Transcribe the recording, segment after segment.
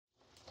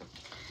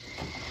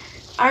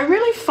I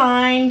really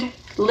find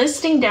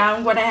listing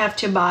down what I have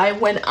to buy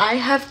when I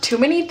have too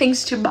many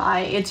things to buy,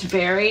 it's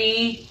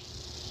very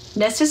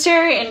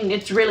necessary, and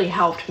it's really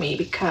helped me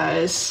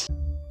because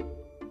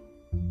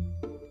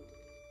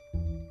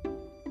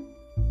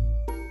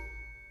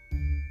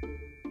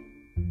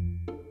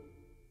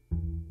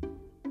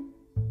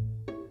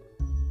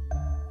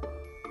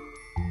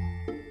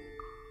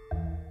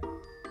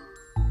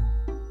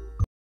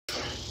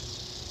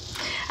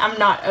I'm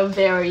not a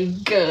very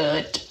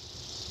good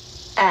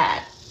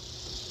at,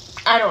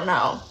 I don't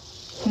know,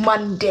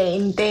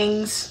 mundane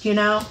things, you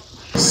know?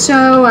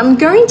 So I'm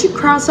going to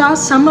cross out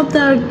some of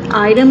the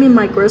items in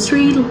my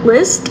grocery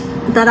list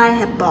that I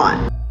have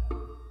bought.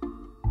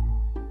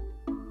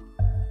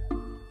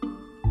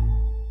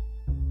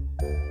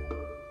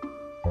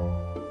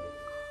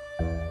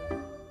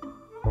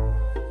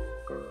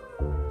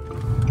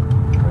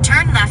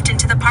 Turn left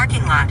into the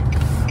parking lot.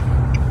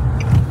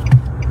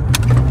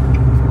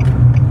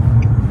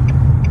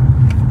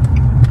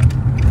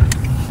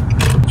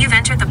 You've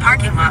entered the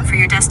parking lot for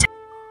your destination.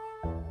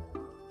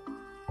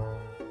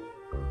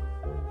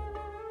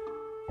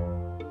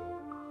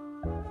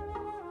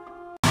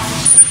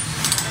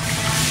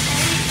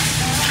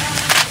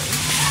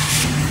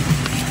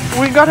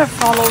 We gotta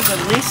follow the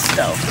list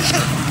though.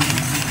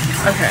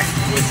 Okay,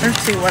 let's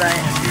see what I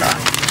got.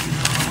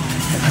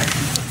 Okay.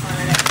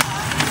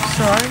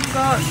 So I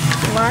got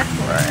black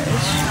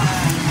rice.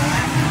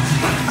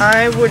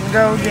 I would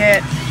go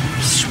get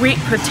sweet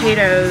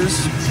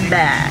potatoes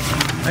bag.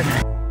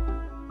 Okay.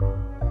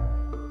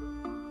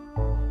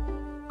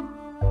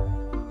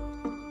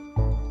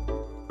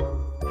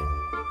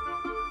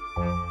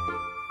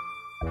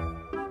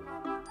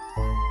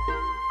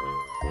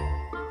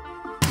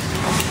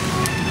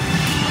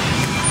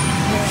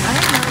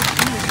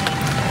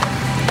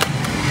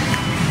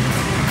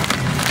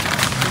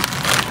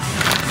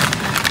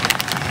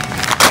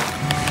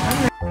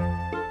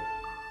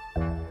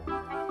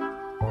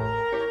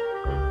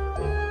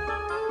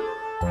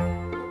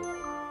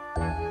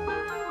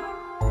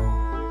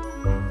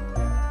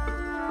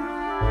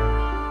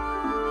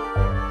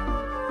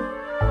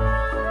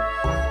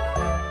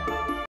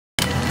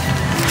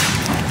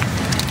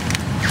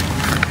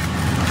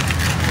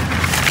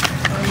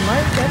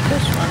 Get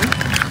this one.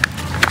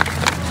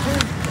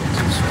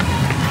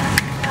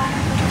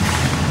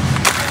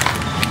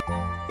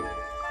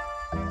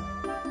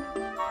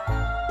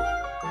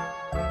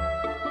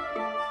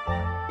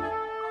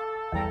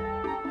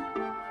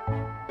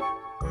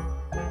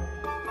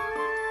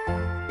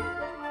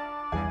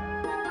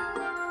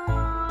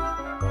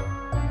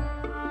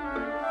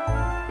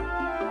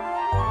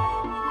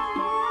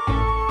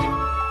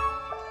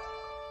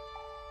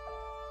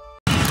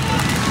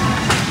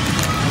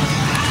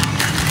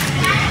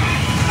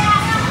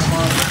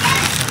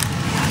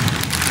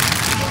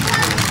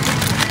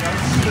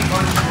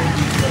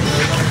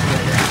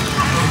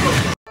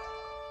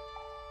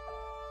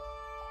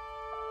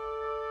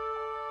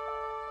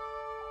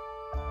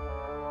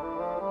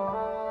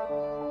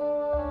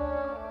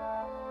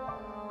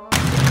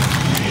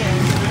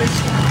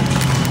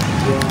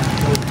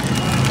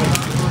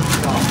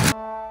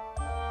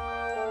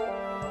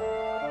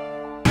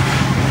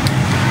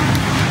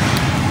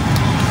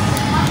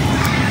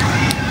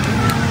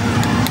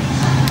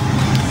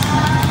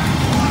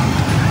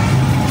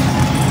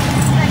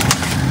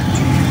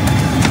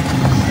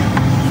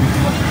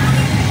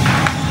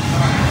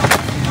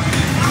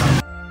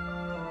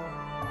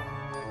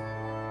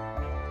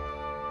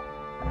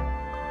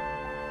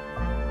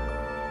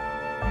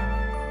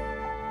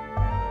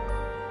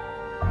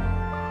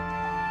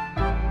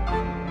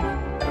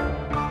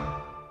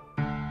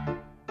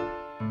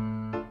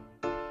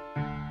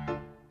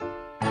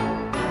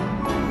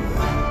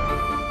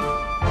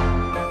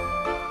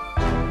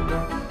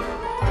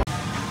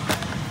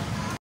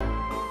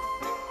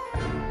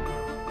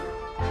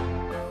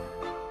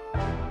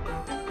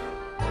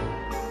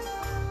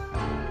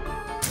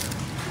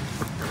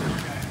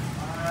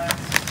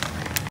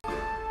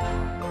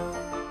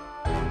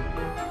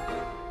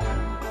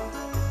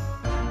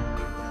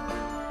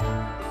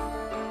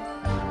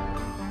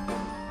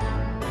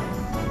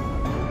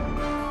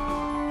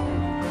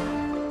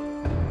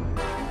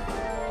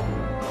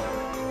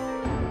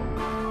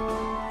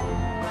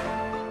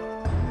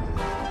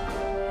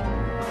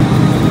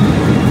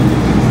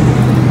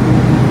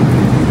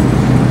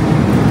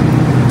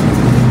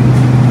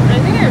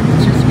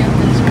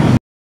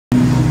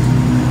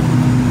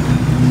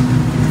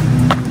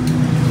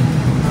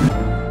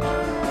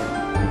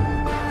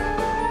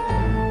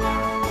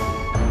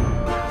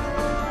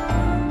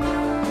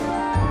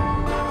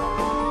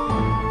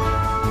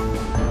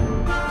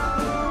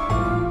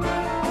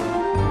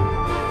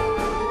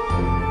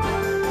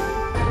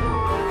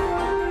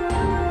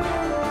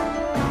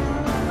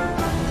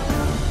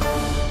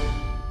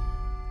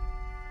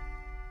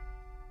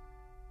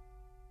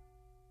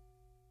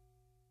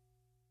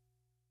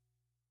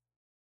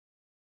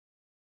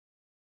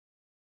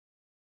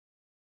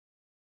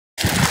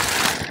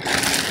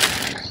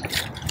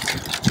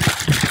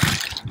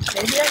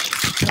 Maybe I should